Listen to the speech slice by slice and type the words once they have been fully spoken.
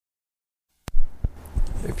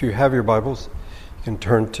If you have your Bibles, you can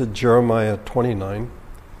turn to Jeremiah 29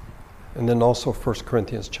 and then also 1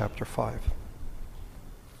 Corinthians chapter 5.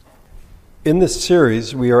 In this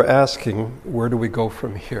series, we are asking, where do we go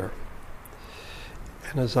from here?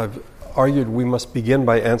 And as I've argued, we must begin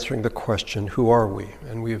by answering the question, who are we?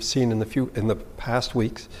 And we have seen in the past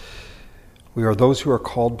weeks, we are those who are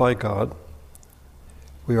called by God.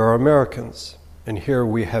 We are Americans. And here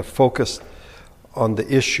we have focused on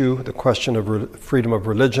the issue, the question of freedom of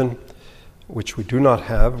religion, which we do not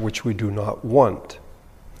have, which we do not want.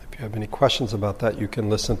 If you have any questions about that, you can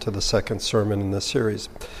listen to the second sermon in this series.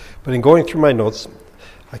 But in going through my notes,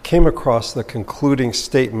 I came across the concluding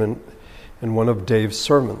statement in one of Dave's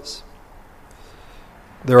sermons.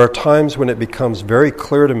 There are times when it becomes very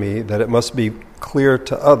clear to me that it must be clear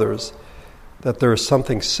to others that there is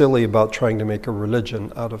something silly about trying to make a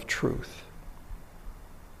religion out of truth.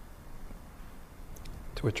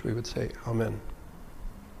 To which we would say, Amen.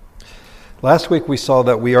 Last week we saw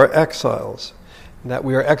that we are exiles, and that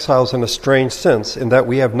we are exiles in a strange sense, in that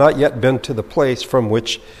we have not yet been to the place from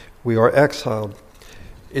which we are exiled.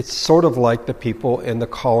 It's sort of like the people in the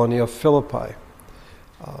colony of Philippi.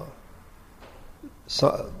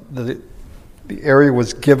 The area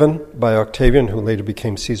was given by Octavian, who later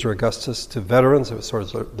became Caesar Augustus, to veterans. It was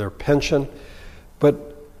sort of their pension. But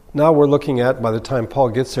now we're looking at, by the time Paul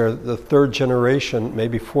gets there, the third generation,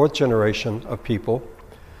 maybe fourth generation of people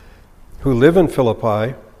who live in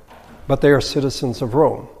Philippi, but they are citizens of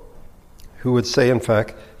Rome, who would say, in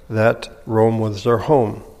fact, that Rome was their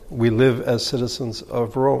home. We live as citizens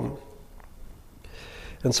of Rome.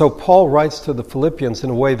 And so Paul writes to the Philippians in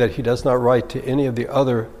a way that he does not write to any of the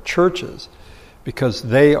other churches, because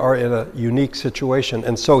they are in a unique situation.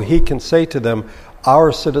 And so he can say to them,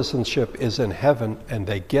 our citizenship is in heaven, and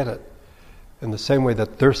they get it, in the same way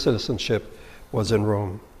that their citizenship was in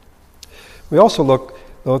Rome. We also look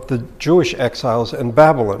at the Jewish exiles in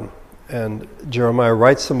Babylon, and Jeremiah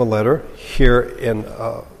writes them a letter here in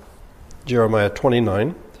Jeremiah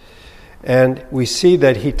 29, and we see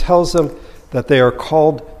that he tells them that they are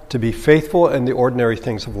called to be faithful in the ordinary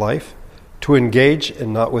things of life, to engage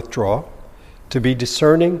and not withdraw, to be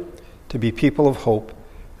discerning, to be people of hope,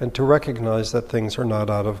 and to recognize that things are not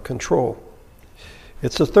out of control.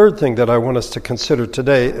 It's the third thing that I want us to consider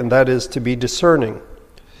today, and that is to be discerning.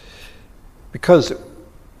 Because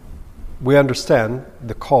we understand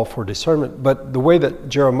the call for discernment, but the way that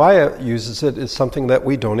Jeremiah uses it is something that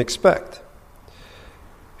we don't expect.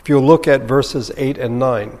 If you look at verses 8 and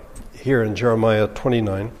 9, here in Jeremiah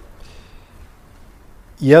 29,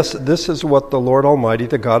 yes, this is what the Lord Almighty,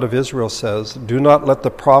 the God of Israel, says. Do not let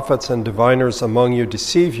the prophets and diviners among you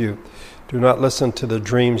deceive you. Do not listen to the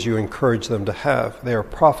dreams you encourage them to have. They are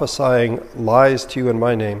prophesying lies to you in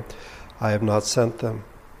my name. I have not sent them.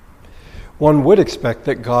 One would expect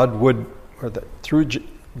that God would, or that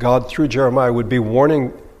God through Jeremiah would be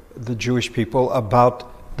warning the Jewish people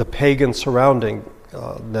about the pagan surrounding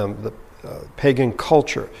them, the pagan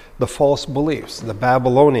culture, the false beliefs, the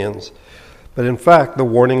Babylonians. But in fact, the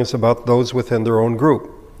warning is about those within their own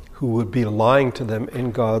group who would be lying to them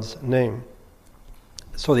in God's name.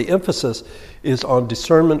 So the emphasis is on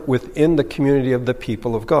discernment within the community of the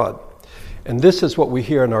people of God. And this is what we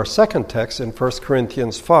hear in our second text in 1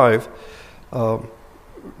 Corinthians 5,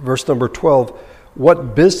 verse number 12.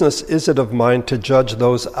 What business is it of mine to judge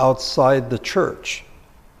those outside the church?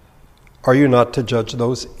 Are you not to judge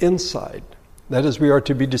those inside? That is, we are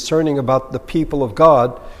to be discerning about the people of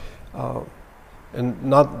God and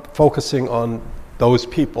not focusing on those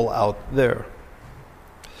people out there.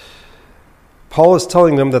 Paul is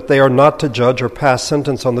telling them that they are not to judge or pass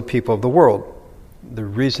sentence on the people of the world. The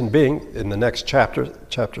reason being, in the next chapter,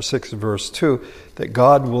 chapter 6, verse 2, that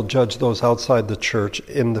God will judge those outside the church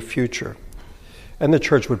in the future. And the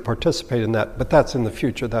church would participate in that, but that's in the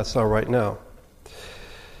future, that's not right now.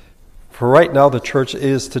 For right now, the church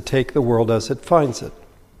is to take the world as it finds it.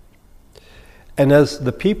 And as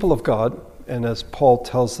the people of God, and as Paul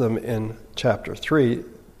tells them in chapter 3,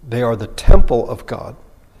 they are the temple of God.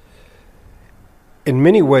 In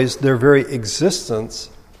many ways, their very existence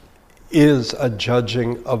is a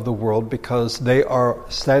judging of the world, because they are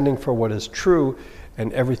standing for what is true,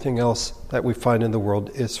 and everything else that we find in the world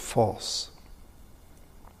is false.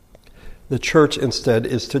 The church, instead,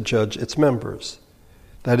 is to judge its members.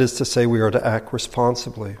 That is to say, we are to act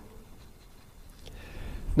responsibly.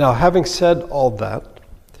 Now, having said all that,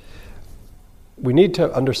 we need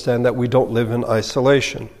to understand that we don't live in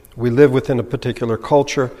isolation. We live within a particular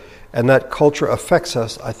culture, and that culture affects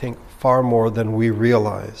us, I think, far more than we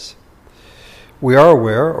realize. We are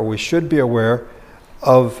aware, or we should be aware,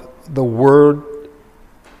 of the word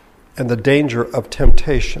and the danger of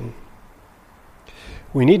temptation.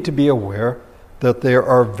 We need to be aware that there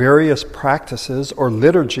are various practices or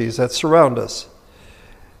liturgies that surround us.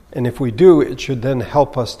 And if we do, it should then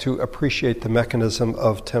help us to appreciate the mechanism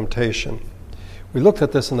of temptation. We looked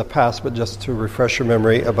at this in the past, but just to refresh your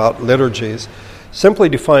memory about liturgies. Simply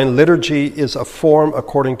defined, liturgy is a form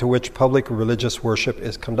according to which public religious worship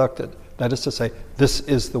is conducted. That is to say, this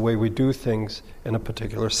is the way we do things in a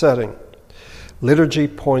particular setting. Liturgy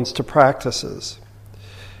points to practices,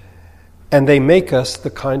 and they make us the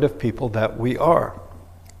kind of people that we are.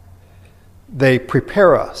 They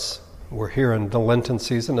prepare us. We're here in the Lenten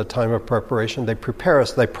season, a time of preparation. They prepare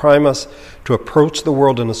us, they prime us to approach the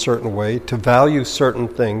world in a certain way, to value certain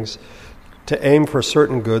things, to aim for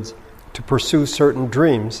certain goods, to pursue certain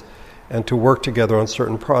dreams, and to work together on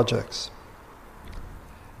certain projects.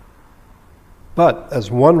 But, as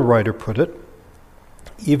one writer put it,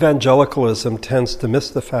 evangelicalism tends to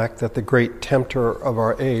miss the fact that the great tempter of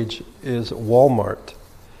our age is Walmart.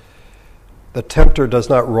 The tempter does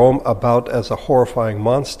not roam about as a horrifying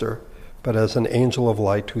monster, but as an angel of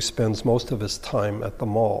light who spends most of his time at the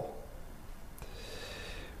mall.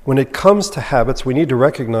 When it comes to habits, we need to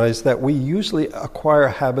recognize that we usually acquire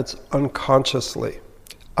habits unconsciously,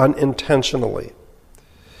 unintentionally.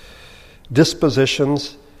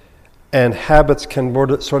 Dispositions and habits can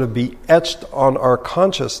sort of be etched on our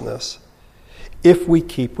consciousness if we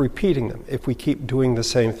keep repeating them, if we keep doing the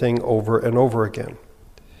same thing over and over again.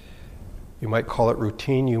 You might call it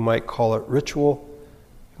routine, you might call it ritual,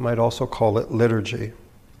 you might also call it liturgy.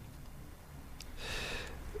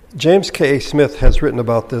 James K. Smith has written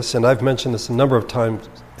about this, and I've mentioned this a number of times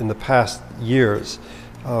in the past years.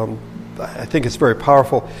 I think it's very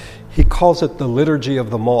powerful. He calls it the liturgy of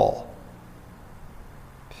the mall.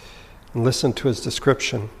 And listen to his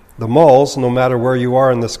description. The malls, no matter where you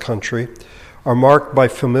are in this country, are marked by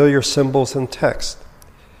familiar symbols and text.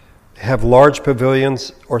 They have large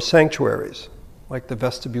pavilions or sanctuaries, like the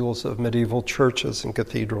vestibules of medieval churches and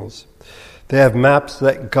cathedrals. They have maps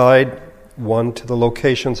that guide one to the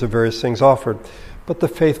locations of various things offered, but the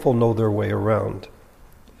faithful know their way around.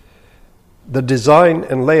 The design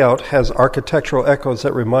and layout has architectural echoes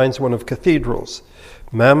that reminds one of cathedrals,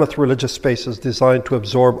 mammoth religious spaces designed to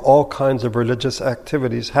absorb all kinds of religious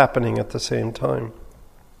activities happening at the same time.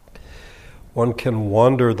 One can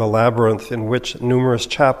wander the labyrinth in which numerous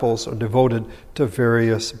chapels are devoted to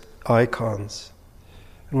various icons.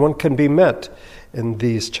 And one can be met in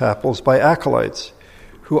these chapels by acolytes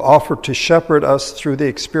who offer to shepherd us through the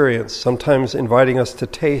experience, sometimes inviting us to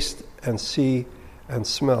taste and see and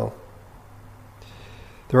smell.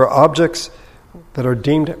 There are objects that are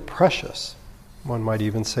deemed precious, one might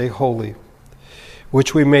even say holy,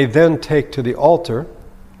 which we may then take to the altar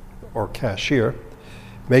or cashier,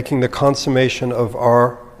 making the consummation of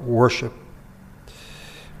our worship.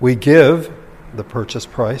 We give the purchase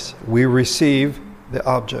price, we receive the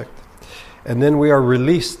object, and then we are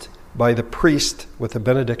released by the priest with a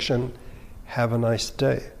benediction, "Have a nice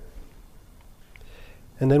day."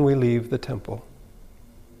 And then we leave the temple.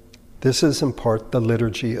 This is in part the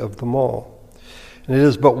liturgy of the mall. And it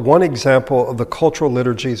is but one example of the cultural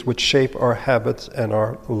liturgies which shape our habits and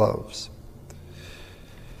our loves.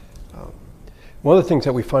 One of the things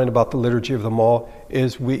that we find about the liturgy of the mall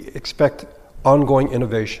is we expect ongoing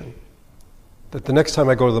innovation. That the next time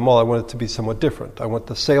I go to the mall, I want it to be somewhat different. I want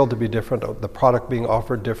the sale to be different, the product being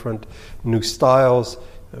offered different, new styles.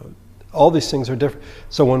 All these things are different.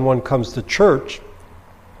 So when one comes to church,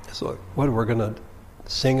 it's like, what, we're going to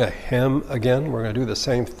sing a hymn again? We're going to do the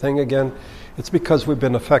same thing again? It's because we've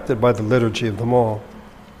been affected by the liturgy of the mall.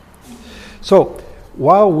 So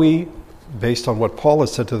while we, based on what Paul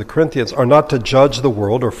has said to the Corinthians, are not to judge the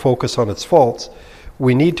world or focus on its faults,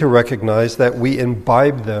 we need to recognize that we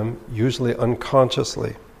imbibe them, usually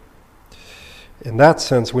unconsciously. In that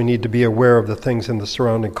sense, we need to be aware of the things in the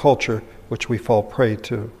surrounding culture which we fall prey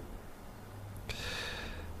to.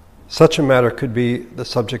 Such a matter could be the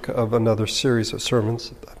subject of another series of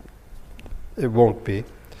sermons. It won't be.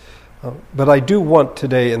 But I do want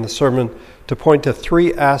today in the sermon to point to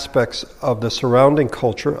three aspects of the surrounding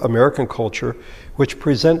culture, American culture, which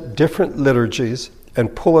present different liturgies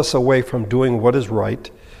and pull us away from doing what is right.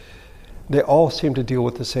 They all seem to deal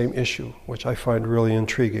with the same issue, which I find really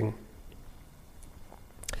intriguing.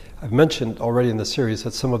 I've mentioned already in the series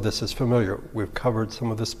that some of this is familiar. We've covered some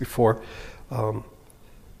of this before. And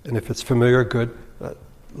if it's familiar, good.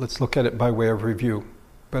 Let's look at it by way of review,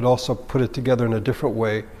 but also put it together in a different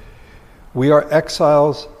way. We are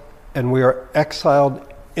exiles, and we are exiled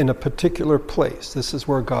in a particular place. This is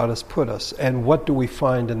where God has put us. And what do we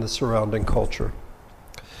find in the surrounding culture?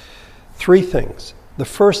 Three things. The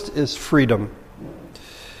first is freedom.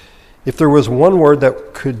 If there was one word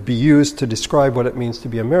that could be used to describe what it means to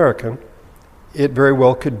be American, it very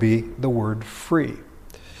well could be the word free.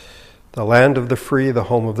 The land of the free, the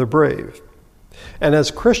home of the brave. And as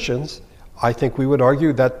Christians, I think we would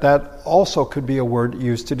argue that that also could be a word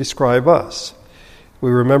used to describe us. We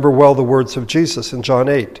remember well the words of Jesus in John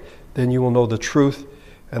 8, "Then you will know the truth,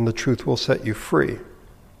 and the truth will set you free."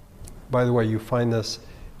 By the way, you find this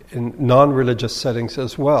in non-religious settings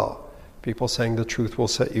as well. People saying the truth will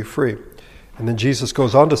set you free. And then Jesus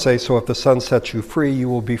goes on to say, "So if the Son sets you free, you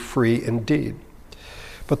will be free indeed."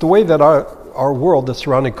 But the way that our world, the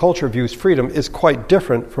surrounding culture, views freedom is quite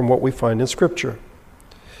different from what we find in Scripture.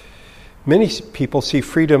 Many people see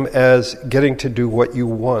freedom as getting to do what you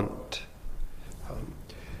want.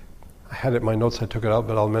 I had it in my notes, I took it out,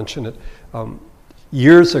 but I'll mention it.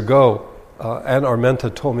 Years ago, Aunt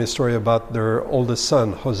Armenta told me a story about their oldest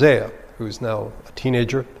son, Hosea, who's now a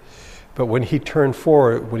teenager. But when he turned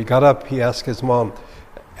 4, when he got up, he asked his mom,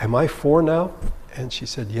 "Am I 4 now?" And she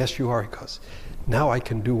said, "Yes, you are," because now I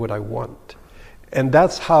can do what I want. And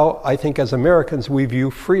that's how I think as Americans we view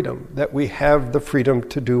freedom, that we have the freedom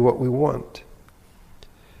to do what we want.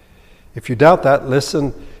 If you doubt that,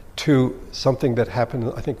 listen to something that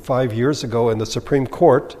happened, I think 5 years ago in the Supreme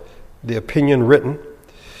Court, the opinion written.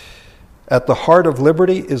 "At the heart of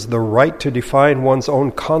liberty is the right to define one's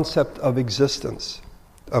own concept of existence,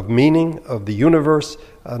 of meaning, of the universe,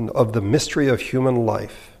 and of the mystery of human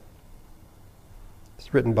life."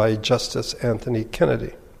 It's written by Justice Anthony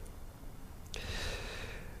Kennedy.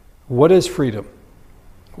 What is freedom?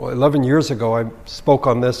 Well, 11 years ago, I spoke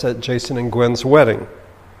on this at Jason and Gwen's wedding.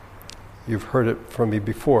 You've heard it from me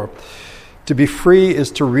before. To be free is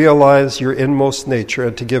to realize your inmost nature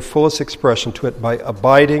and to give fullest expression to it by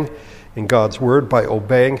abiding in God's word, by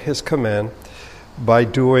obeying his command, by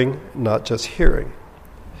doing, not just hearing.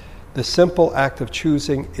 The simple act of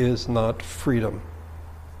choosing is not freedom.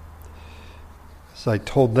 As I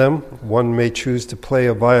told them, one may choose to play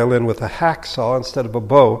a violin with a hacksaw instead of a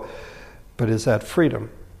bow, but is that freedom?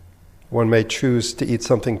 One may choose to eat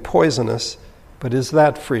something poisonous, but is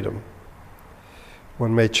that freedom?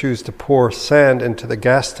 One may choose to pour sand into the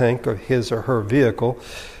gas tank of his or her vehicle,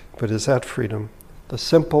 but is that freedom? The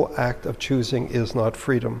simple act of choosing is not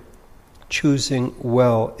freedom. Choosing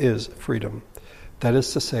well is freedom. That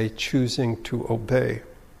is to say, choosing to obey.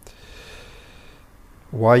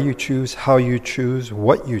 Why you choose, how you choose,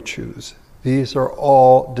 what you choose. These are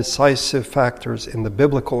all decisive factors in the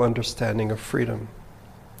biblical understanding of freedom.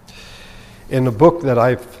 In a book that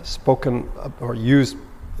I've spoken or used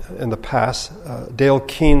in the past, Dale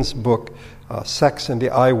Keene's book, Sex in the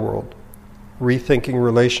I World, Rethinking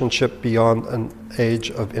Relationship Beyond an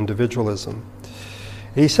Age of Individualism.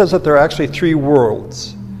 He says that there are actually 3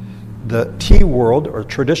 worlds. The T world, or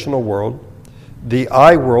traditional world, the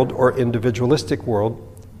I world, or individualistic world,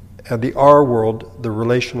 and the R world, the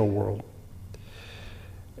relational world.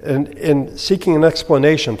 And in seeking an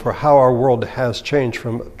explanation for how our world has changed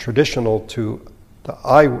from traditional to the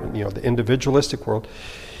the individualistic world,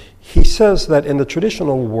 he says that in the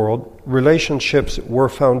traditional world, relationships were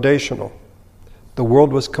foundational. The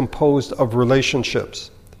world was composed of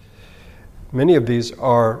relationships. Many of these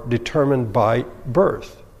are determined by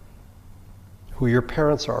birth. Who your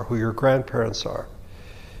parents are, who your grandparents are,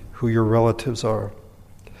 who your relatives are.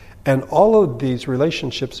 And all of these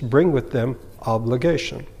relationships bring with them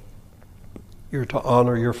obligation. You're to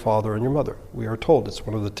honor your father and your mother. We are told it's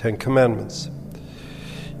one of the 10 commandments.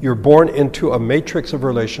 You're born into a matrix of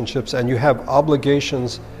relationships and you have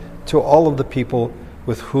obligations to all of the people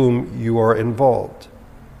with whom you are involved.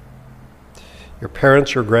 Your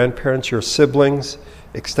parents, your grandparents, your siblings,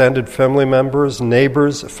 extended family members,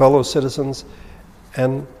 neighbors, fellow citizens,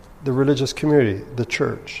 and the religious community, the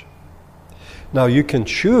church. Now you can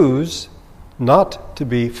choose not to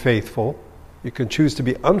be faithful. You can choose to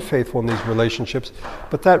be unfaithful in these relationships,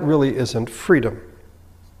 but that really isn't freedom.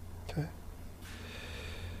 Okay?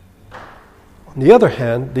 On the other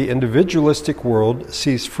hand, the individualistic world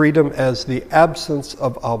sees freedom as the absence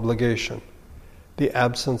of obligation, the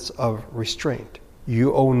absence of restraint.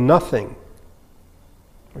 You owe nothing,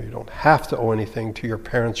 or you don't have to owe anything to your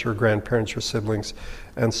parents, your grandparents, your siblings,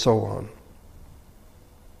 and so on.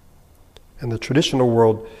 In the traditional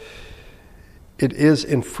world, it is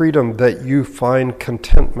in freedom that you find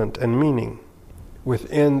contentment and meaning.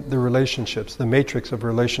 Within the relationships, the matrix of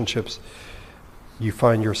relationships, you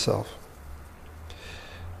find yourself.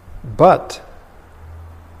 But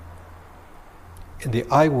in the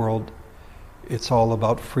I world, it's all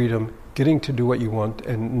about freedom, getting to do what you want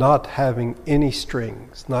and not having any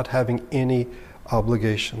strings, not having any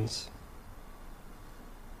obligations.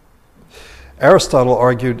 Aristotle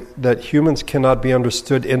argued that humans cannot be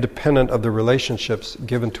understood independent of the relationships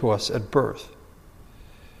given to us at birth.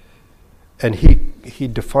 And he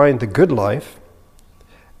defined the good life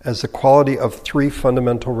as the quality of three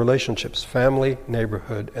fundamental relationships: family,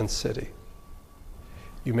 neighborhood, and city.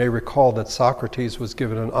 You may recall that Socrates was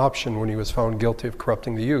given an option when he was found guilty of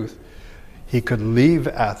corrupting the youth. He could leave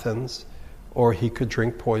Athens, or he could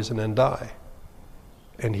drink poison and die.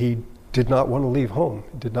 And he did not want to leave home,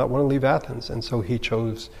 did not want to leave Athens, and so he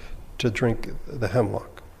chose to drink the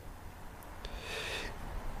hemlock.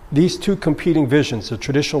 These two competing visions, the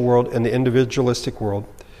traditional world and the individualistic world,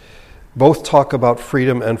 both talk about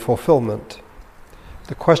freedom and fulfillment.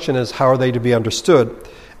 The question is, how are they to be understood,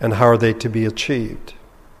 and how are they to be achieved?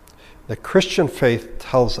 The Christian faith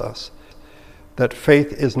tells us that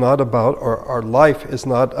faith is not about, or our life is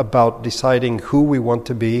not about deciding who we want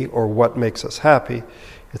to be or what makes us happy.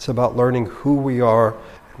 It's about learning who we are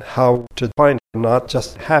and how to find not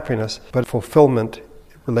just happiness, but fulfillment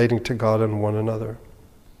relating to God and one another.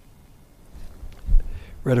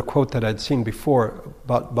 Read a quote that I'd seen before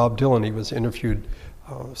about Bob Dylan. He was interviewed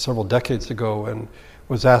several decades ago and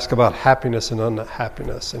was asked about happiness and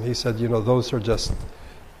unhappiness. And he said, those are just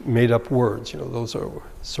made-up words. Those are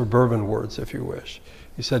suburban words, if you wish.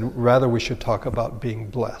 He said, rather we should talk about being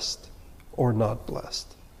blessed or not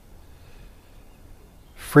blessed.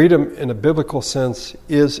 Freedom in a biblical sense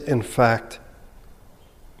is, in fact,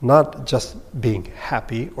 not just being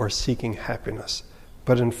happy or seeking happiness,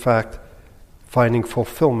 but in fact, finding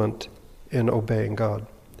fulfillment in obeying God.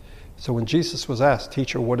 So when Jesus was asked,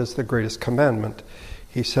 "Teacher, what is the greatest commandment?"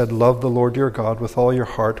 He said, "Love the Lord your God with all your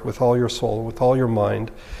heart, with all your soul, with all your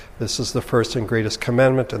mind. This is the first and greatest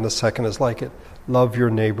commandment, and the second is like it. Love your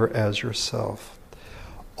neighbor as yourself."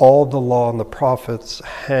 All the law and the prophets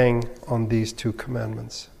hang on these two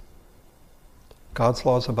commandments. God's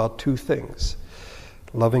law is about two things: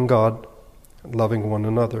 loving God and loving one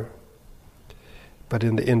another. But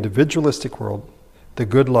in the individualistic world, the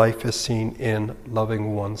good life is seen in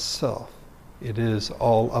loving oneself. It is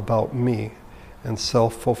all about me and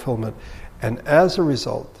self-fulfillment. And as a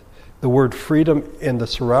result, the word freedom in the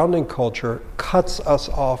surrounding culture cuts us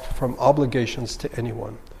off from obligations to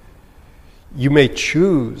anyone. You may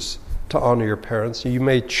choose to honor your parents, you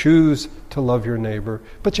may choose to love your neighbor,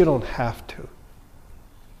 but you don't have to.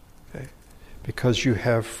 Okay? Because you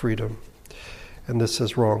have freedom. And this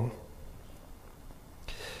is wrong.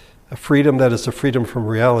 A freedom that is a freedom from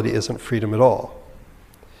reality isn't freedom at all.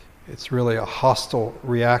 It's really a hostile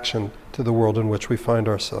reaction to the world in which we find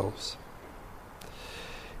ourselves.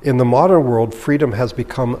 In the modern world, freedom has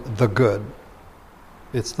become the good.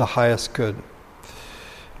 It's the highest good.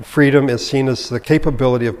 Freedom is seen as the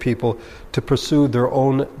capability of people to pursue their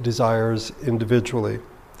own desires individually,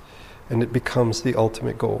 and it becomes the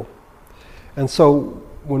ultimate goal. And so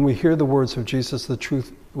when we hear the words of Jesus, "The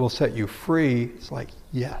truth will set you free," it's like,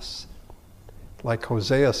 yes. Like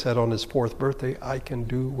Hosea said on his 4th birthday, "I can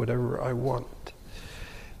do whatever I want."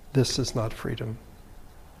 This is not freedom.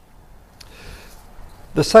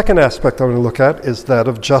 The second aspect I'm going to look at is that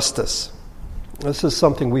of justice. This is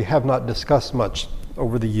something we have not discussed much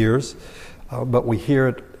over the years, but we hear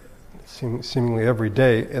it seemingly every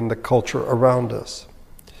day in the culture around us.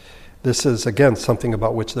 This is, again, something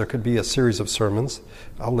about which there could be a series of sermons.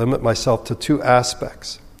 I'll limit myself to two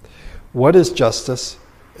aspects. What is justice,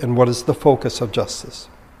 and what is the focus of justice?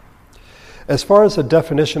 As far as the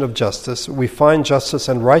definition of justice, we find justice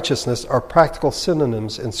and righteousness are practical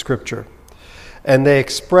synonyms in Scripture, and they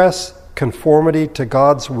express conformity to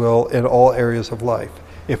God's will in all areas of life.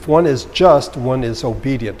 If one is just, one is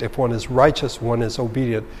obedient. If one is righteous, one is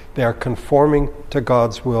obedient. They are conforming to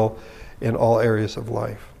God's will in all areas of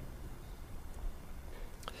life.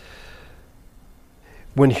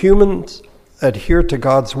 When humans adhere to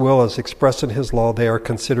God's will as expressed in His law, they are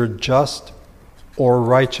considered just or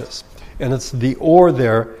righteous. And it's the "or"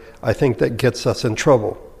 there, I think, that gets us in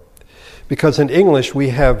trouble. Because in English, we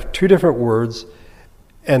have two different words,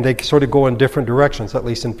 and they sort of go in different directions, at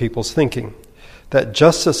least in people's thinking. That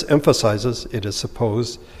justice emphasizes, it is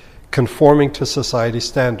supposed, conforming to society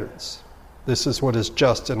standards. This is what is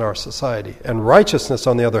just in our society. And righteousness,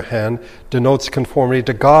 on the other hand, denotes conformity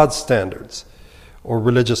to God's standards or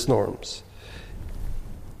religious norms.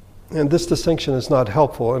 And this distinction is not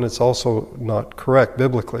helpful, and it's also not correct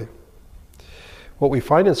biblically. What we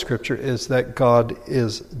find in Scripture is that God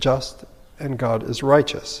is just and God is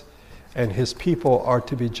righteous, and His people are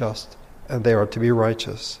to be just and they are to be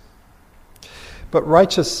righteous. But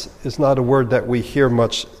righteous is not a word that we hear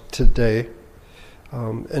much today,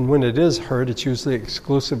 and when it is heard, it's usually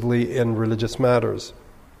exclusively in religious matters.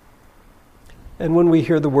 And when we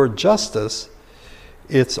hear the word justice,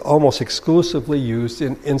 it's almost exclusively used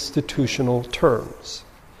in institutional terms.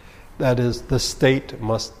 That is, the state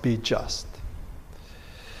must be just.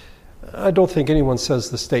 I don't think anyone says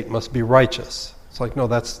the state must be righteous. It's like, no,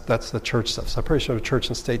 that's the church stuff. Separation of church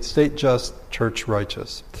and state. State just, church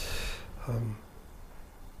righteous.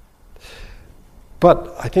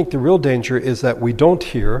 But I think the real danger is that we don't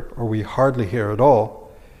hear, or we hardly hear at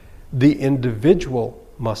all, the individual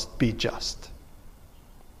must be just.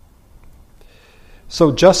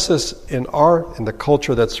 So justice in the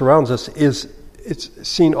culture that surrounds us it's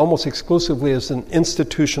seen almost exclusively as an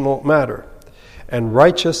institutional matter. And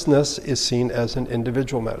righteousness is seen as an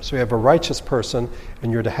individual matter. So you have a righteous person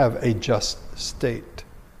and you're to have a just state.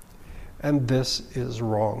 And this is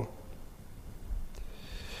wrong.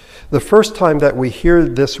 The first time that we hear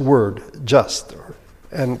this word, just,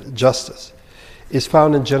 and justice, is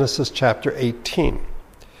found in Genesis chapter 18,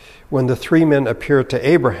 when the three men appear to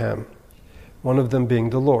Abraham, one of them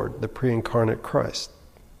being the Lord, the pre-incarnate Christ.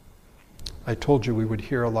 I told you we would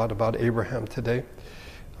hear a lot about Abraham today,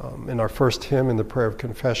 in our first hymn in the prayer of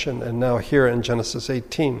confession, and now here in Genesis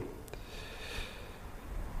 18.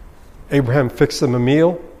 Abraham fixed them a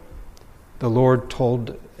meal. The Lord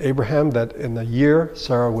told Abraham that in a year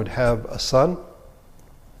Sarah would have a son.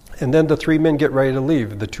 And then the three men get ready to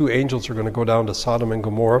leave. The two angels are going to go down to Sodom and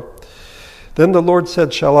Gomorrah. Then the Lord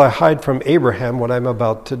said, "Shall I hide from Abraham what I'm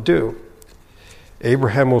about to do?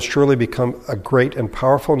 Abraham will surely become a great and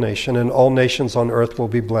powerful nation, and all nations on earth will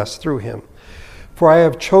be blessed through him. For I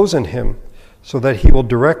have chosen him, so that he will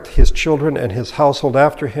direct his children and his household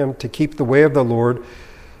after him to keep the way of the Lord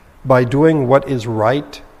by doing what is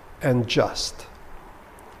right and just,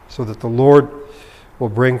 so that the Lord will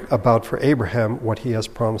bring about for Abraham what he has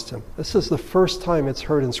promised him." This is the first time it's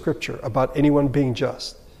heard in Scripture about anyone being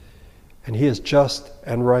just. And he is just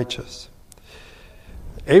and righteous.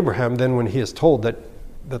 Abraham then, when he is told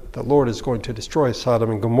that the Lord is going to destroy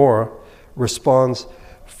Sodom and Gomorrah, responds,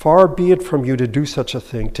 "Far be it from you to do such a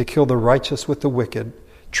thing, to kill the righteous with the wicked,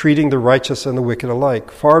 treating the righteous and the wicked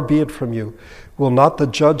alike. Far be it from you. Will not the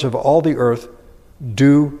judge of all the earth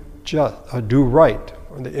do right?"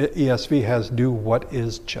 Or the ESV has, "do what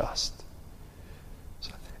is just."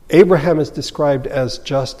 So Abraham is described as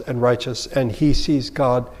just and righteous, and he sees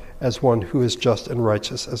God as one who is just and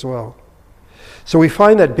righteous as well. So we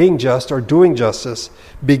find that being just, or doing justice,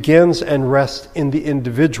 begins and rests in the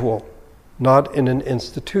individual, not in an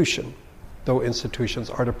institution, though institutions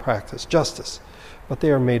are to practice justice, but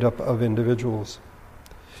they are made up of individuals.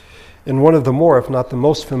 In one of the more, if not the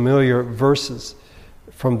most familiar verses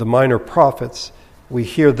from the minor prophets, we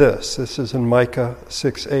hear this. This is in Micah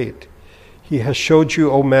 6:8. "He has showed you,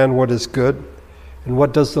 O man, what is good, and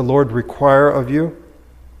what does the Lord require of you?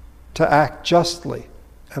 To act justly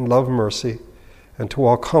and love mercy, and to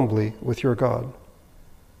walk humbly with your God."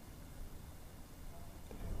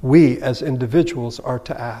 We as individuals are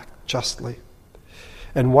to act justly.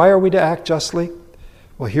 And why are we to act justly?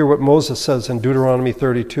 Well, hear what Moses says in Deuteronomy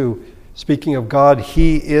 32. Speaking of God,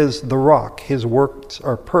 He is the rock. His works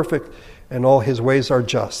are perfect, and all His ways are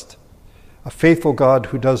just. A faithful God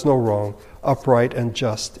who does no wrong, upright and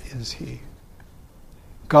just is He.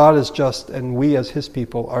 God is just, and we as His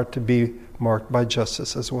people are to be marked by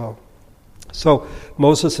justice as well. So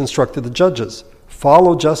Moses instructed the judges,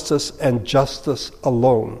 "Follow justice and justice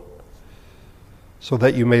alone, so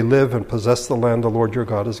that you may live and possess the land the Lord your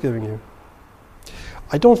God is giving you."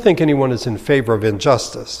 I don't think anyone is in favor of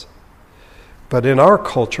injustice, but in our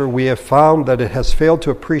culture we have found that it has failed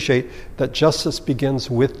to appreciate that justice begins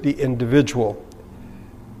with the individual,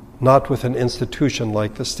 not with an institution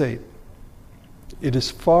like the state. It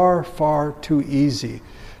is far, far too easy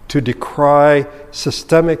to decry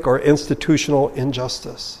systemic or institutional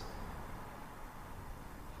injustice,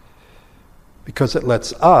 because it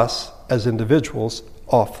lets us, as individuals,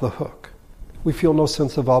 off the hook. We feel no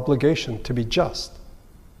sense of obligation to be just.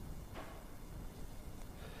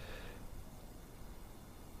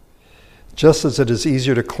 Just as it is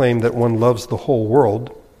easier to claim that one loves the whole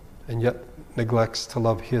world and yet neglects to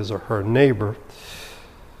love his or her neighbor,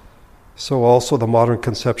 so also the modern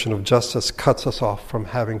conception of justice cuts us off from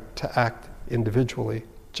having to act individually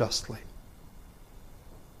justly.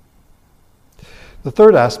 The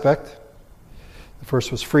third aspect, the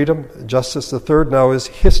first was freedom, justice. The third now is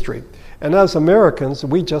history. And as Americans,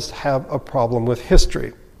 we just have a problem with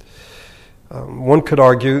history. One could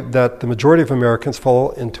argue that the majority of Americans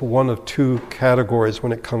fall into one of two categories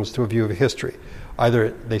when it comes to a view of history.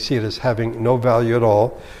 Either they see it as having no value at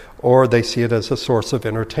all, or they see it as a source of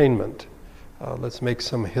entertainment. Let's make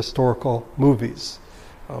some historical movies.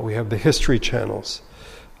 We have the history channels.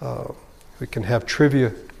 We can have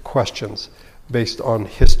trivia questions based on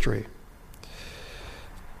history.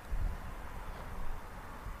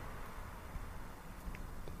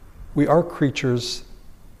 We are creatures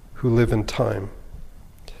who live in time.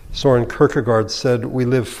 Soren Kierkegaard said, "We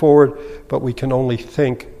live forward, but we can only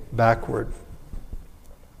think backward."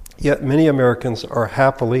 Yet many Americans are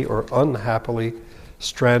happily or unhappily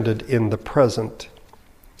stranded in the present.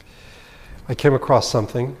 I came across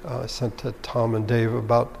something I sent to Tom and Dave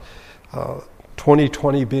about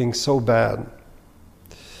 2020 being so bad.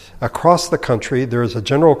 Across the country, there is a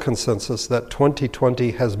general consensus that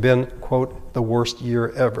 2020 has been, quote, the worst year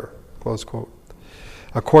ever, close quote.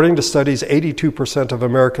 According to studies, 82% of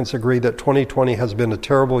Americans agree that 2020 has been a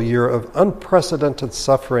terrible year of unprecedented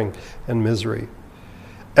suffering and misery.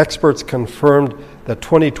 Experts confirmed that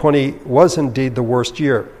 2020 was indeed the worst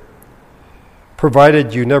year,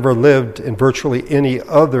 provided you never lived in virtually any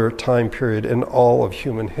other time period in all of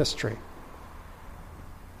human history.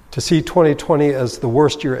 To see 2020 as the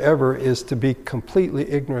worst year ever is to be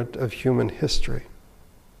completely ignorant of human history.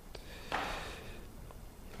 You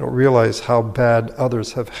don't realize how bad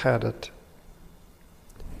others have had it.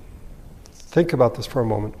 Think about this for a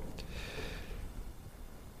moment.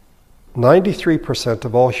 93%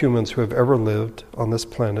 of all humans who have ever lived on this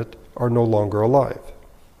planet are no longer alive.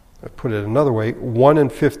 I put it another way, 1 in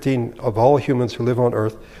 15 of all humans who live on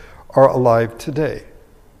Earth are alive today,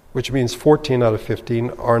 which means 14 out of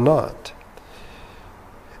 15 are not.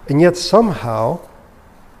 And yet somehow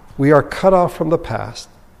we are cut off from the past,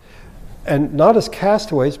 and not as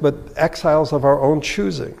castaways, but exiles of our own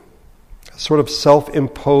choosing, a sort of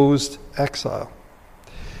self-imposed exile.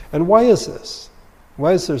 And why is this?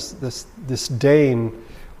 Why is there this disdain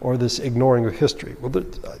or this ignoring of history? Well,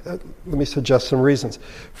 let me suggest some reasons.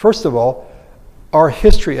 First of all, our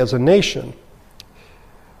history as a nation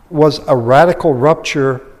was a radical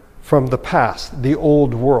rupture from the past, the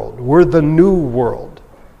old world. We're the new world.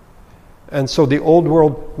 And so the old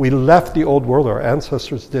world, we left the old world, our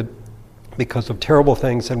ancestors did, because of terrible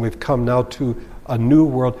things, and we've come now to a new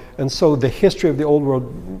world. And so the history of the old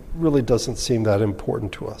world really doesn't seem that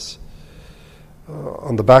important to us.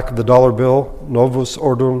 On the back of the dollar bill, Novus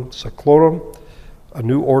Ordum Seclorum, a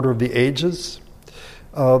new order of the ages.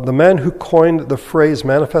 The man who coined the phrase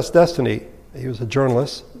manifest destiny, he was a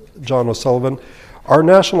journalist, John O'Sullivan. Our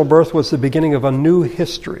national birth was the beginning of a new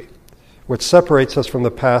history, which separates us from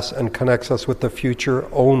the past and connects us with the future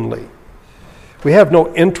only. We have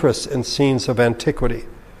no interest in scenes of antiquity,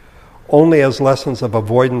 only as lessons of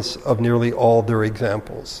avoidance of nearly all their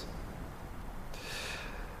examples.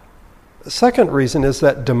 The second reason is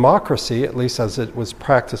that democracy, at least as it was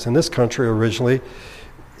practiced in this country originally,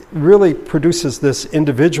 really produces this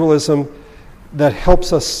individualism that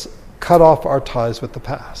helps us cut off our ties with the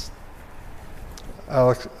past.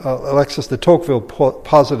 Alexis de Tocqueville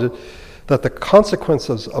posited that the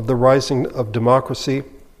consequences of the rising of democracy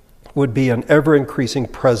would be an ever-increasing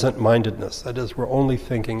present-mindedness. That is, we're only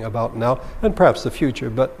thinking about now and perhaps the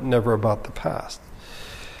future, but never about the past.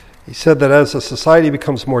 He said that as a society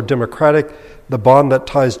becomes more democratic, the bond that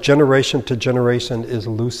ties generation to generation is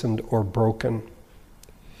loosened or broken.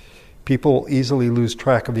 People easily lose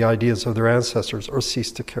track of the ideas of their ancestors or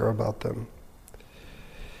cease to care about them.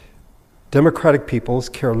 Democratic peoples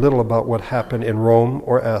care little about what happened in Rome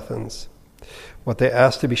or Athens. What they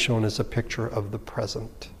ask to be shown is a picture of the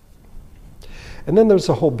present. And then there's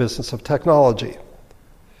the whole business of technology,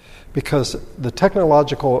 because the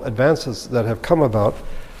technological advances that have come about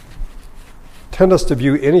tend us to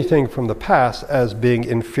view anything from the past as being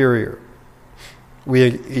inferior. We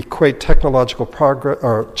equate technological progress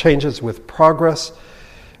or changes with progress.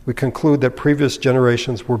 We conclude that previous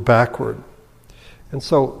generations were backward. And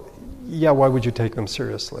so, why would you take them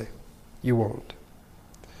seriously? You won't.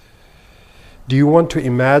 Do you want to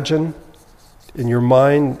imagine in your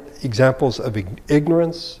mind examples of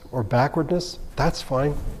ignorance or backwardness? That's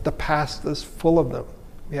fine. The past is full of them.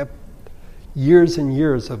 We have years and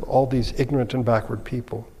years of all these ignorant and backward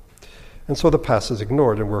people. And so the past is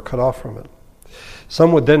ignored and we're cut off from it.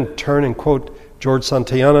 Some would then turn and quote George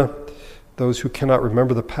Santayana, "Those who cannot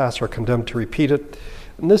remember the past are condemned to repeat it."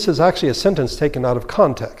 And this is actually a sentence taken out of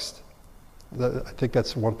context. I think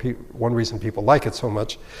that's one reason people like it so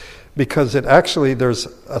much, because it actually, there's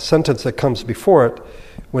a sentence that comes before it: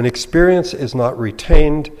 when experience is not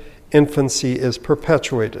retained, infancy is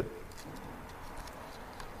perpetuated.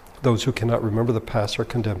 Those who cannot remember the past are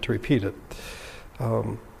condemned to repeat it.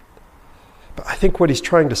 But I think what he's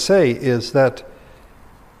trying to say is that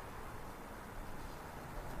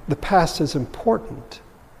the past is important.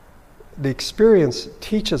 The experience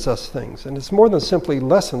teaches us things, and it's more than simply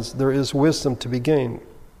lessons. There is wisdom to be gained.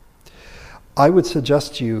 I would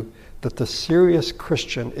suggest to you that the serious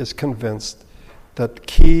Christian is convinced that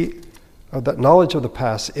that knowledge of the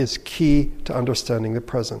past is key to understanding the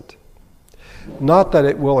present. Not that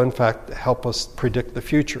it will, in fact, help us predict the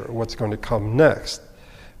future, what's going to come next,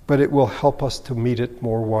 but it will help us to meet it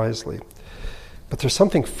more wisely. But there's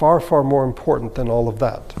something far, far more important than all of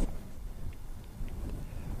that.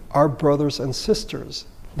 Our brothers and sisters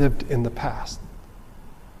lived in the past.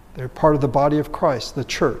 They're part of the body of Christ, the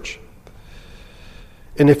church.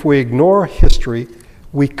 And if we ignore history,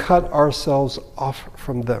 we cut ourselves off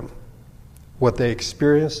from them, what they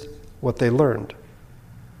experienced, what they learned.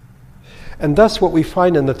 And thus what we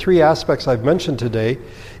find in the three aspects I've mentioned today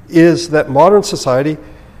is that modern society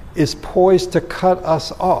is poised to cut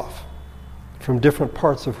us off from different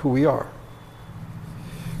parts of who we are.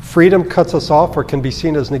 Freedom cuts us off or can be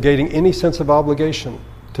seen as negating any sense of obligation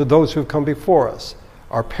to those who've come before us,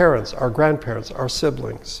 our parents, our grandparents, our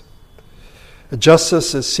siblings.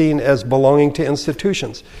 Justice is seen as belonging to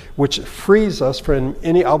institutions, which frees us from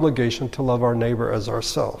any obligation to love our neighbor as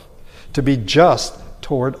ourselves, to be just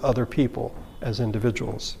toward other people as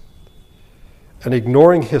individuals. And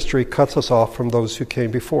ignoring history cuts us off from those who came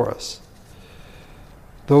before us,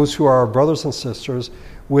 those who are our brothers and sisters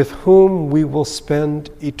with whom we will spend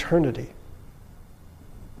eternity.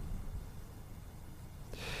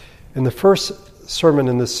 In the first sermon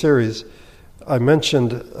in this series, I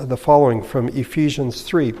mentioned the following from Ephesians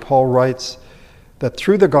 3. Paul writes that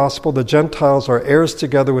through the gospel, the Gentiles are heirs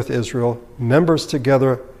together with Israel, members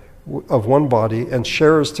together of one body, and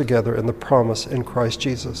sharers together in the promise in Christ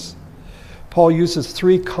Jesus. Paul uses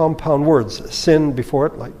three compound words, sin before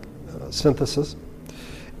it, like synthesis,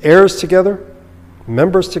 heirs together,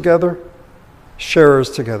 members together,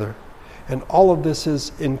 sharers together. And all of this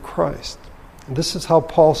is in Christ. And this is how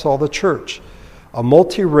Paul saw the church, a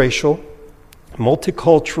multiracial,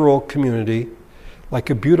 multicultural community, like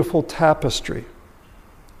a beautiful tapestry,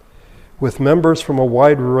 with members from a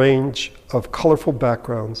wide range of colorful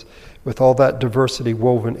backgrounds, with all that diversity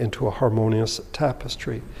woven into a harmonious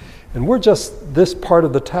tapestry. And we're just this part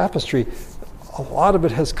of the tapestry. A lot of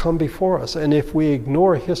it has come before us. And if we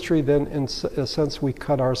ignore history, then in a sense we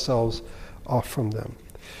cut ourselves off from them.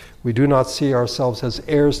 We do not see ourselves as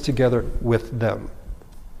heirs together with them.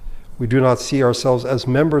 We do not see ourselves as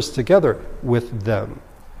members together with them,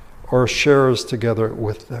 or sharers together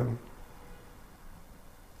with them.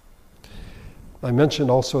 I mentioned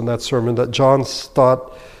also in that sermon that John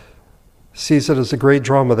Stott sees it as a great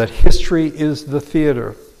drama, that history is the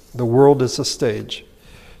theater, the world is the stage.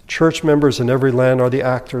 Church members in every land are the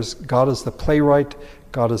actors. God is the playwright,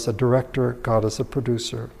 God is the director, God is the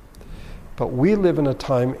producer. But we live in a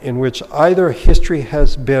time in which either history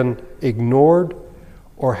has been ignored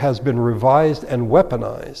or has been revised and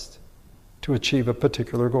weaponized to achieve a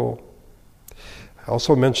particular goal. I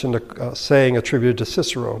also mentioned a saying attributed to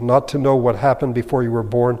Cicero, not to know what happened before you were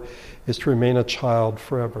born is to remain a child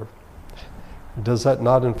forever. Does that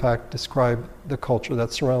not, in fact, describe the culture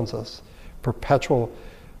that surrounds us? Perpetual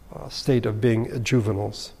state of being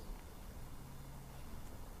juveniles.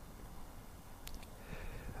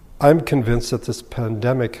 I'm convinced that this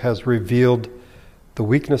pandemic has revealed the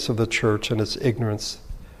weakness of the church and its ignorance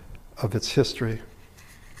of its history.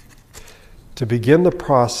 To begin the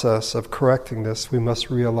process of correcting this, we must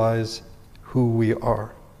realize who we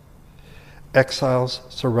are. Exiles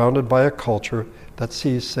surrounded by a culture that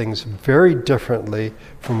sees things very differently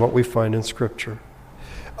from what we find in Scripture.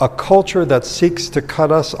 A culture that seeks to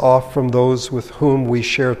cut us off from those with whom we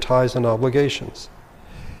share ties and obligations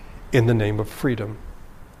in the name of freedom.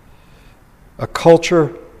 A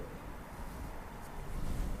culture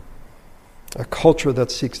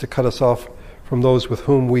that seeks to cut us off from those with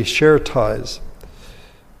whom we share ties,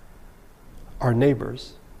 our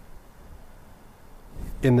neighbors,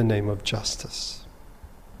 in the name of justice.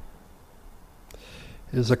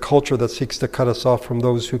 It is a culture that seeks to cut us off from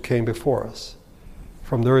those who came before us,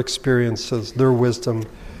 from their experiences, their wisdom,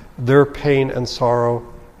 their pain and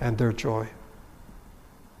sorrow, and their joy.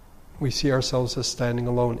 We see ourselves as standing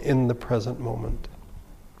alone in the present moment.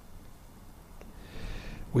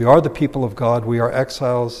 We are the people of God. We are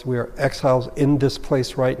exiles. We are exiles in this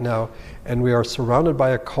place right now, and we are surrounded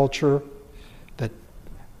by a culture that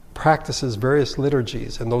practices various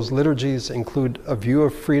liturgies, and those liturgies include a view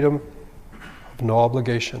of freedom, of no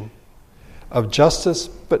obligation, of justice,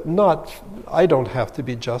 but not, I don't have to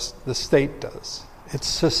be just, the state does. It's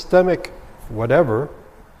systemic, whatever.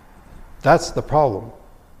 That's the problem.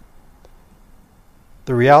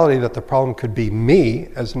 The reality that the problem could be me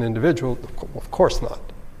as an individual, of course not.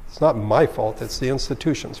 It's not my fault, it's the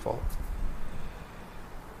institution's fault.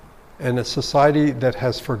 and a society that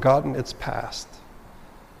has forgotten its past.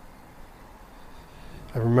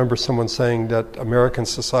 I remember someone saying that American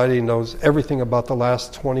society knows everything about the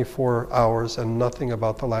last 24 hours and nothing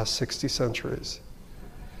about the last 60 centuries.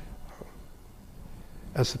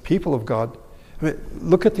 As the people of God,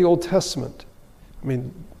 look at the Old Testament.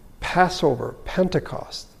 Passover,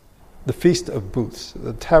 Pentecost, the Feast of Booths,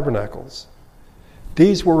 the Tabernacles.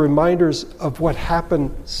 These were reminders of what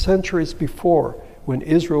happened centuries before when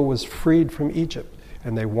Israel was freed from Egypt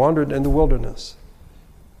and they wandered in the wilderness.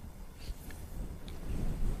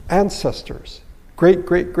 Ancestors,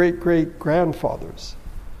 great-great-great-great-grandfathers.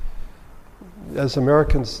 As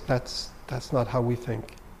Americans, that's not how we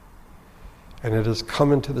think. And it has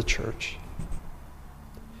come into the church.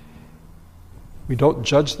 We don't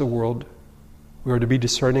judge the world. We are to be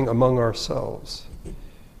discerning among ourselves.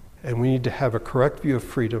 And we need to have a correct view of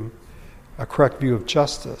freedom, a correct view of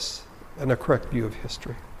justice, and a correct view of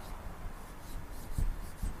history.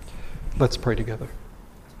 Let's pray together.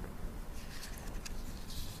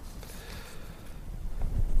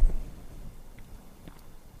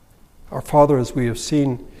 Our Father, as we have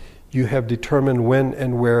seen, you have determined when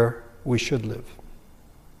and where we should live.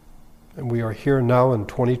 And we are here now in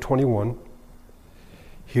 2021,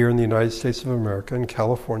 here in the United States of America, in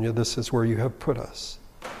California. This is where you have put us.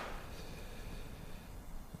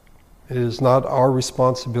 It is not our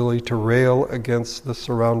responsibility to rail against the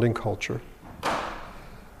surrounding culture,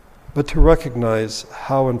 but to recognize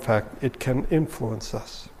how, in fact, it can influence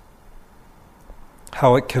us,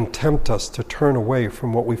 how it can tempt us to turn away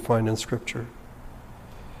from what we find in Scripture,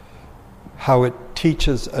 how it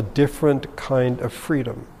teaches a different kind of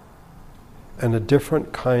freedom and a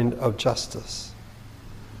different kind of justice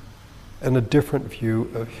and a different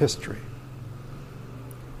view of history,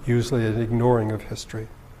 usually an ignoring of history.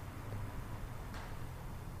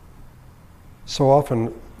 So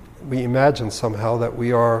often we imagine somehow that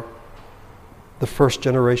we are the first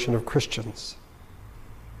generation of Christians.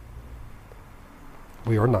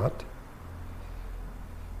 We are not.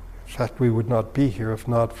 In fact, we would not be here if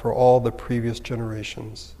not for all the previous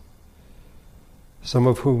generations, some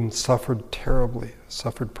of whom suffered terribly,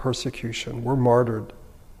 suffered persecution, were martyred,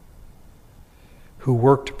 who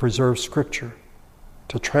worked to preserve Scripture,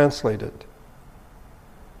 to translate it,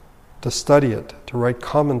 to study it, to write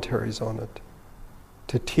commentaries on it,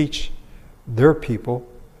 to teach their people.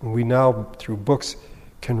 And we now, through books,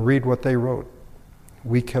 can read what they wrote.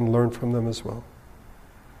 We can learn from them as well.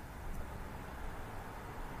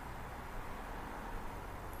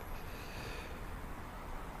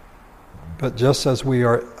 But just as we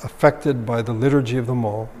are affected by the liturgy of them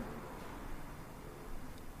all,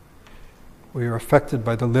 we are affected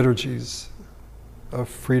by the liturgies of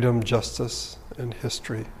freedom, justice, and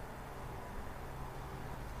history.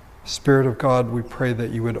 Spirit of God, we pray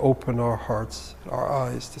that you would open our hearts, our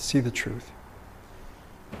eyes to see the truth.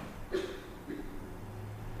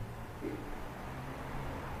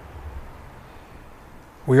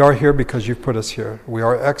 We are here because you've put us here. We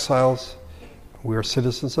are exiles. We are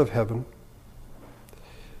citizens of heaven.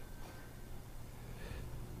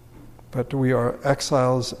 But we are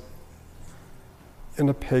exiles in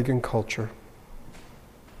a pagan culture.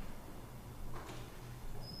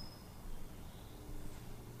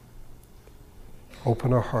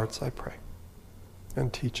 Open our hearts, I pray,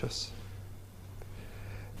 and teach us.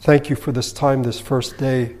 Thank you for this time, this first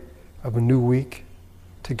day of a new week,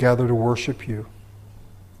 to gather to worship you.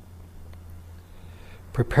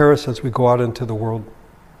 Prepare us as we go out into the world.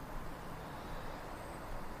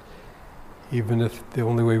 Even if the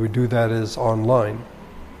only way we do that is online,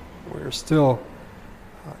 we're still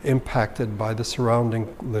impacted by the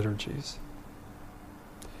surrounding liturgies.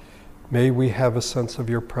 May we have a sense of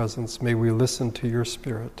your presence. May we listen to your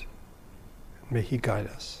Spirit. May he guide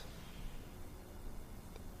us.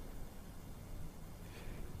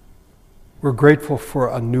 We're grateful for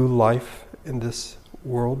a new life in this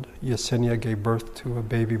world. Yesenia gave birth to a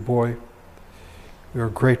baby boy. We are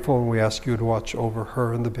grateful, and we ask you to watch over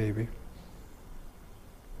her and the baby.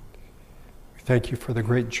 We thank you for the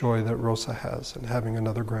great joy that Rosa has in having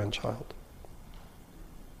another grandchild.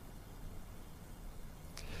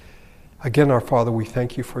 Again, our Father, we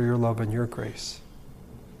thank you for your love and your grace.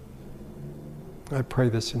 I pray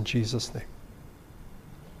this in Jesus' name.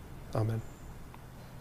 Amen.